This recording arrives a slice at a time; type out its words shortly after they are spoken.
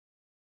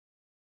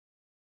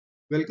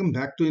Welcome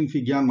back to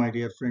infyGyan, my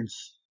dear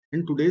friends.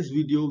 In today's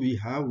video, we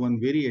have one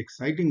very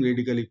exciting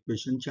radical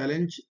equation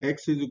challenge.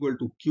 X is equal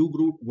to cube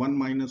root 1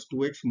 minus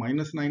 2x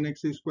minus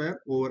 9x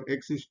square over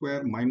x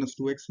square minus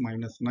 2x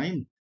minus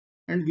 9.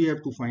 And we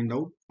have to find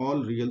out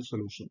all real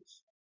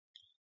solutions.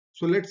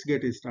 So let's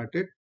get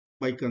started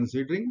by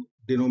considering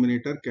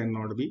denominator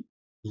cannot be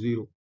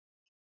 0.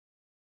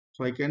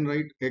 So I can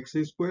write x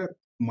square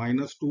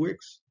minus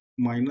 2x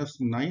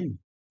minus 9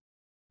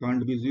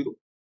 can't be 0.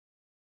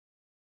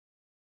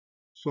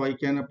 So I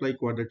can apply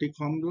quadratic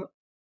formula.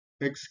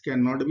 X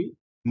cannot be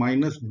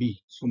minus b.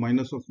 So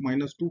minus of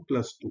minus 2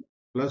 plus 2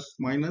 plus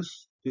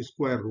minus the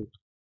square root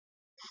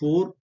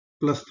 4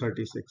 plus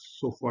 36.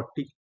 So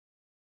 40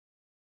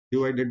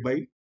 divided by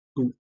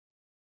 2.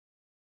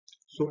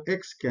 So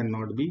x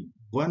cannot be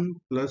 1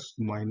 plus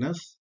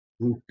minus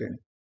root 10.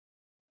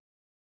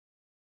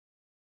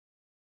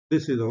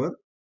 This is our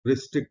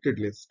restricted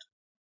list.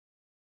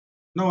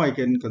 Now I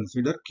can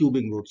consider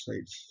cubing both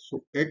sides.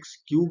 So x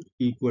cubed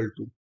equal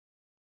to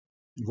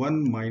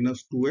 1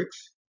 minus 2x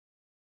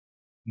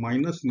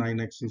minus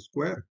 9x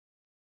square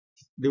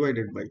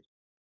divided by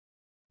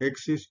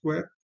x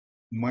square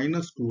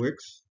minus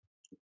 2x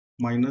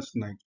minus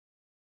 9.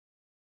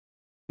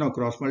 Now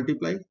cross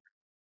multiply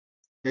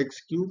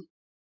x cube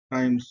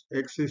times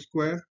x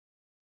square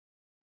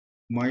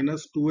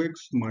minus 2x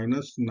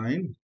minus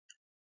 9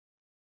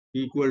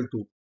 equal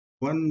to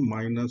 1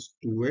 minus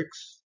 2x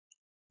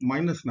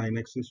minus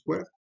 9x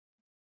square.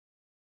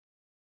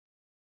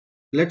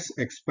 Let's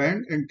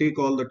expand and take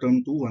all the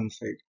term to one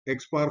side.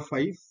 X power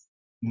 5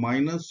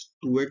 minus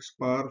 2x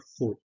power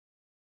 4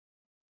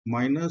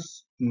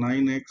 minus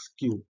 9x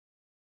cube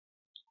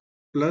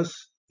plus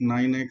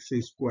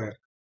 9x square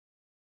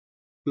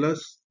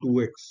plus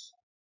 2x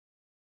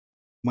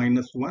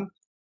minus 1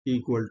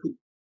 equal to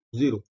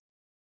 0.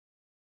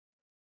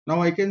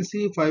 Now I can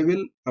see if I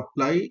will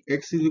apply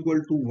x is equal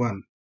to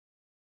 1.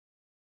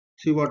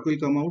 See what will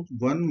come out.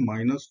 1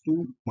 minus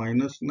 2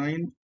 minus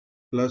 9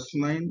 plus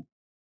 9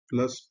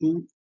 plus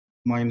 2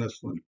 minus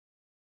 1.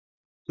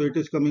 So it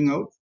is coming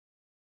out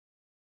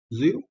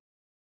 0.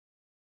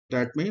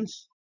 That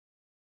means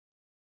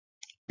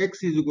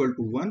x is equal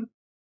to 1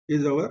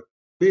 is our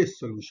base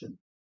solution.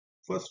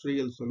 First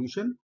real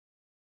solution.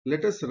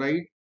 Let us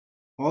write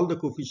all the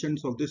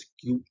coefficients of this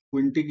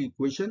quintic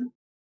equation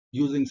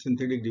using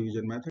synthetic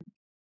division method.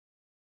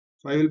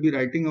 So I will be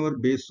writing our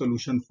base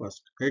solution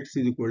first. X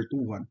is equal to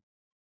 1.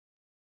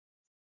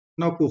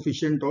 Now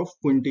coefficient of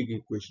quintic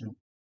equation.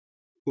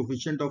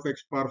 Coefficient of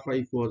x power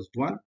 5 was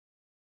 1,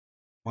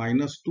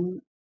 minus 2,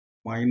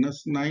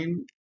 minus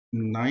 9,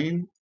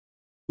 9,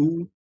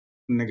 2,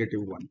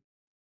 negative 1.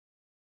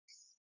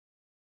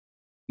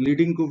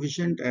 Leading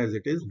coefficient as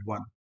it is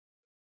 1.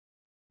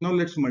 Now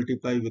let's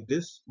multiply with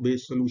this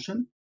base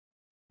solution.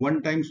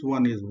 1 times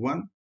 1 is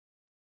 1.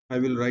 I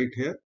will write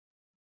here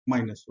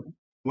minus 1.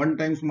 1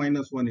 times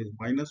minus 1 is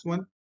minus 1.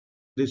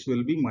 This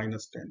will be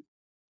minus 10.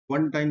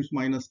 1 times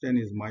minus 10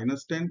 is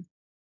minus 10.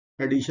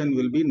 Addition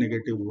will be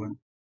negative 1.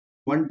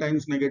 1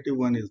 times negative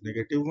 1 is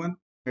negative 1.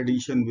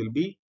 Addition will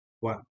be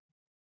 1.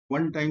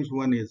 1 times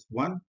 1 is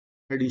 1.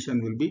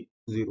 Addition will be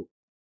 0.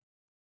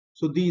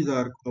 So these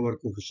are our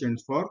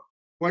coefficients for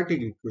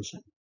quadratic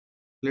equation.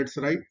 Let's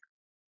write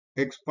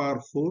x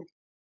power 4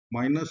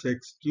 minus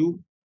x cube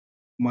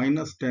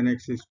minus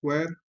 10x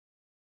square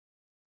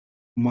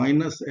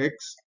minus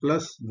x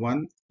plus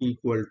 1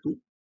 equal to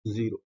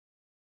 0.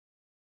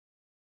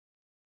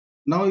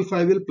 Now if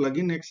I will plug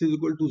in x is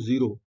equal to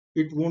 0,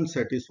 it won't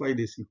satisfy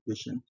this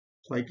equation.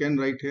 So I can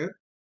write here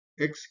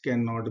x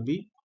cannot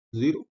be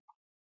 0.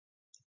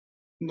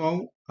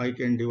 Now I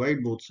can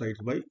divide both sides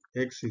by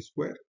x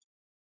square.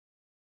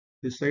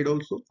 This side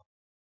also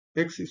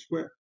x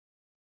square.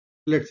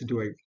 Let's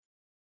divide.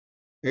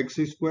 X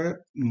square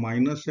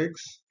minus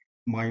x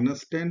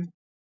minus 10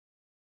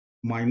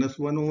 minus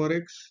 1 over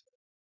x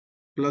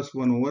plus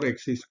 1 over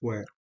x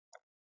square,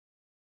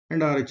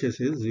 and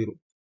RHS is 0.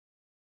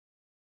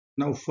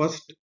 Now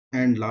first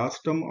and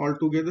last term all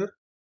together,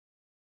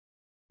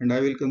 and I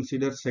will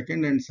consider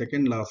second and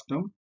second last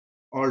term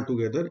all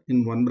together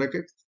in one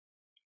bracket.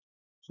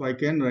 So I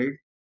can write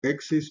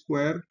x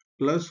square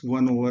plus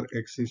 1 over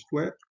x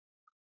square,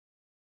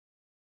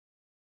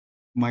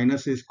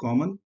 minus is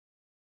common,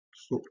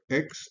 so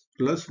x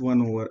plus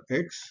 1 over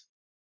x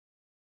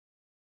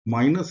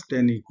minus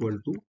 10 equal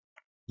to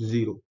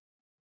 0.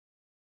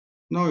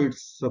 Now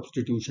it's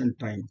substitution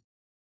time.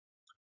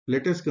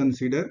 Let us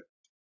consider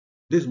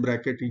this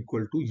bracket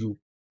equal to u.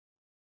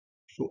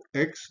 So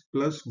x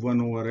plus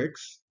 1 over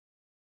x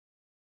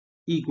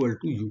equal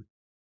to u.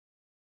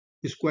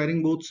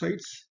 Squaring both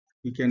sides,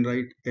 we can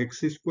write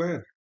x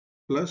square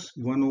plus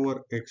 1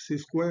 over x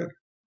square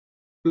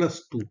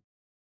plus 2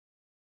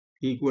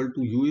 equal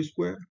to u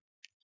square,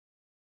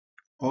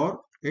 or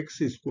x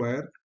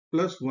square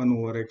plus 1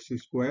 over x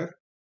square.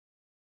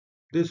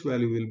 This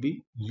value will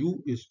be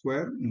u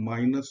square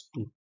minus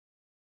 2.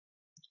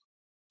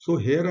 So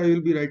here I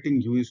will be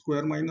writing u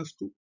square minus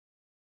 2.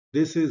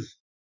 This is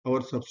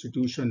our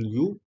substitution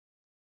u.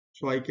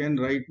 So I can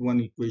write one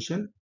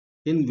equation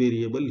in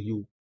variable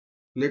u.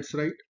 Let's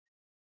write.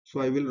 So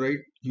I will write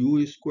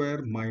u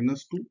square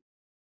minus 2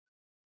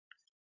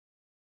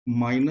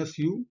 minus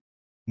u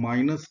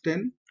minus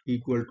 10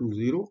 equal to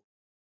 0,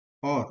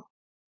 or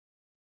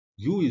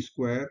u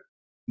square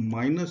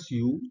minus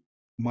u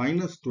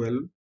minus 12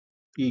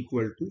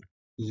 equal to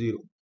 0.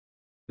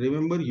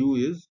 Remember, u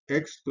is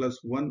x plus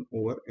 1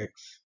 over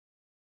x.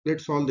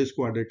 Let's solve this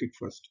quadratic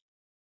first.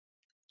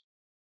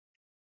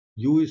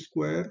 U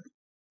square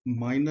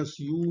minus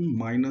u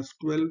minus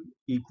 12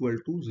 equal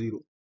to 0.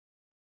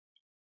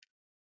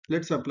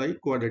 Let's apply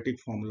quadratic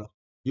formula.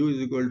 U is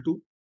equal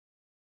to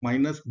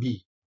minus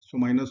b. So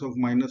minus of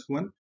minus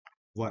 1,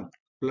 1,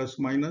 plus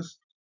minus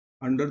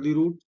under the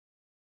root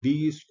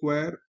b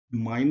square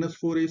minus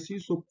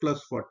 4ac, so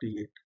plus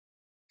 48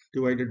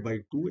 divided by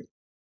 2a.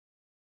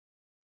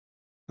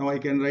 Now I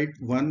can write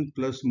 1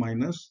 plus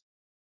minus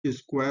is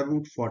square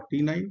root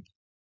 49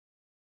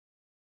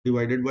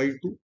 divided by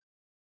 2.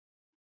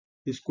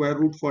 Square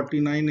root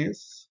 49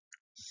 is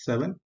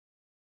 7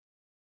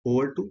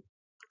 over 2.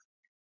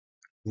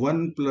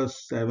 1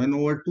 plus 7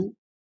 over 2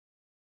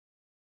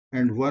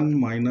 and 1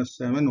 minus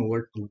 7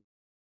 over 2.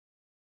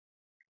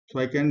 So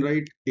I can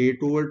write 8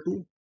 over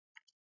 2.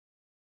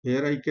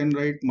 Here I can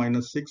write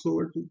minus 6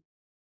 over 2.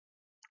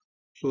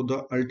 So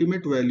the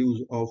ultimate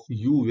values of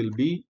u will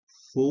be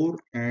 4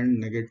 and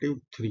negative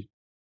 3.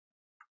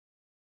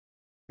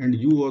 And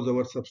u was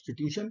our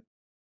substitution.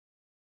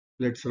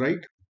 Let's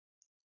write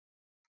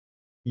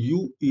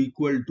u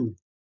equal to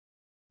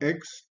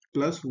x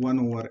plus 1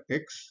 over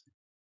x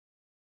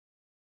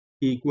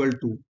equal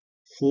to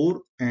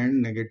 4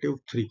 and negative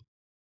 3.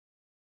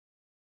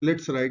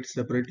 Let's write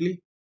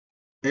separately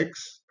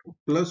x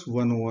plus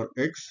 1 over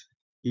x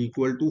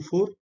equal to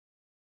 4.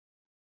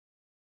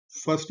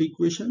 First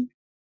equation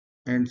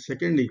and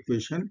second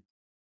equation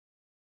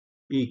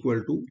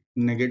equal to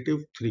negative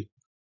 3.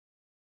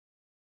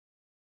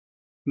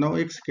 Now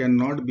x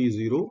cannot be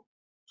 0,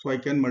 so I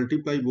can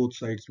multiply both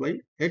sides by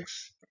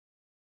x.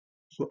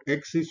 So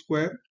x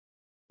square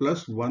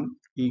plus 1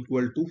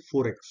 equal to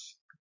 4x.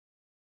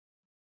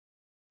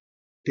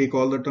 Take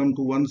all the term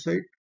to one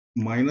side.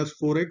 Minus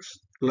 4x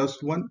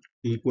plus 1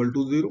 equal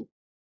to 0.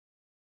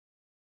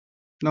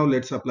 Now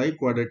let's apply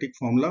quadratic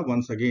formula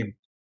once again.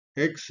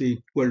 X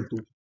equal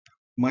to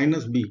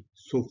minus b,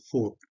 so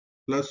 4,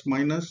 plus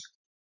minus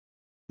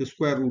the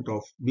square root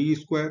of b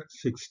square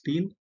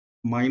 16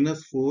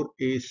 minus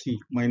 4ac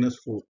minus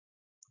 4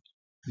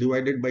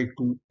 divided by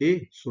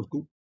 2a, so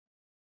 2.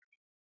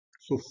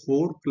 So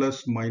 4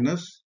 plus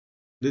minus,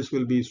 this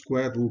will be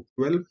square root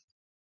 12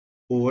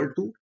 over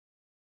 2.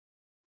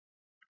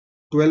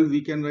 12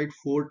 we can write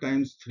 4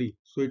 times 3,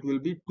 so it will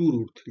be 2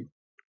 root 3.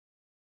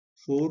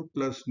 4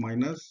 plus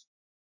minus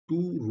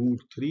 2 root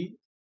 3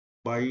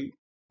 by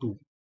 2.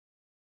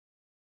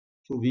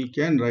 So we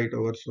can write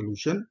our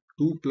solution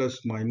 2 plus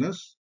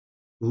minus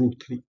root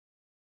 3.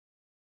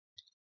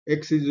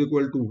 X is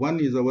equal to 1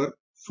 is our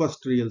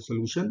first real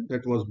solution,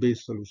 that was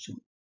base solution.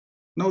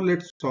 Now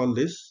let's solve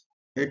this.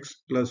 X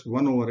plus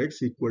 1 over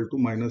x equal to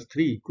minus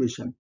 3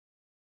 equation.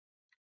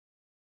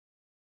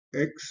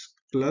 X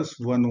plus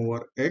 1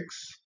 over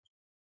x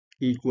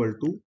equal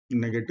to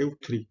negative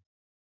 3.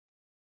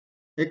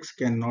 X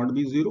cannot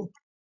be 0.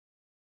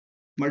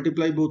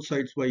 Multiply both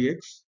sides by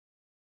x.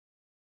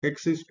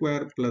 X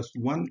square plus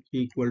 1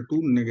 equal to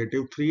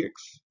negative 3x.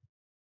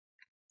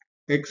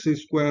 X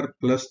square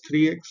plus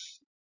 3x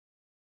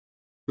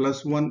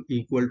plus 1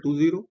 equal to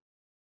 0.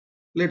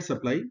 Let's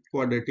apply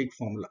quadratic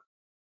formula.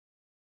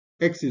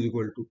 X is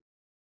equal to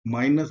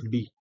minus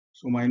b.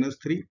 So minus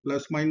 3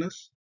 plus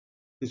minus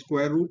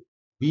square root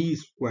b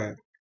square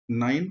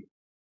 9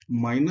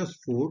 minus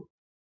 4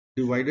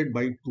 divided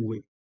by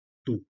 2a,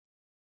 2.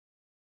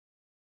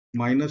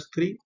 Minus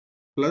 3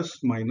 plus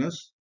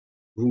minus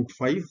root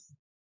 5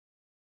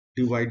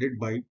 divided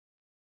by.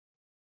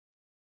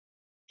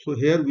 So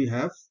here we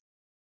have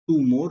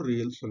two more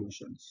real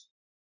solutions.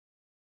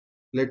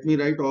 Let me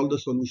write all the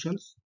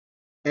solutions.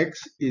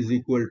 X is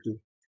equal to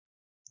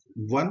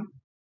 1,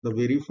 the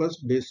very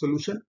first base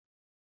solution.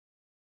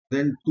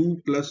 Then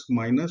 2 plus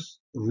minus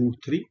root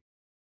 3.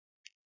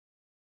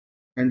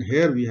 And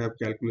here we have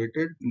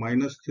calculated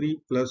minus 3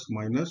 plus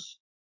minus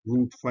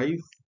root 5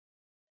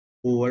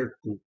 over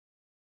 2.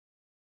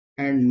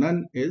 And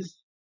none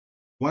is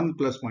 1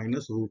 plus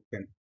minus root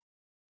 10.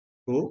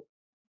 So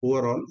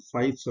overall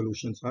 5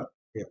 solutions are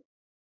here.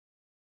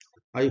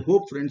 I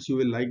hope friends you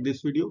will like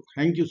this video.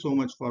 Thank you so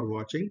much for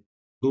watching.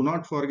 Do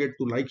not forget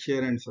to like,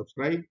 share and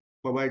subscribe.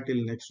 Bye bye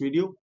till next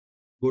video.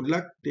 Good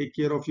luck. Take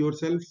care of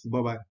yourself.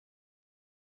 Bye bye.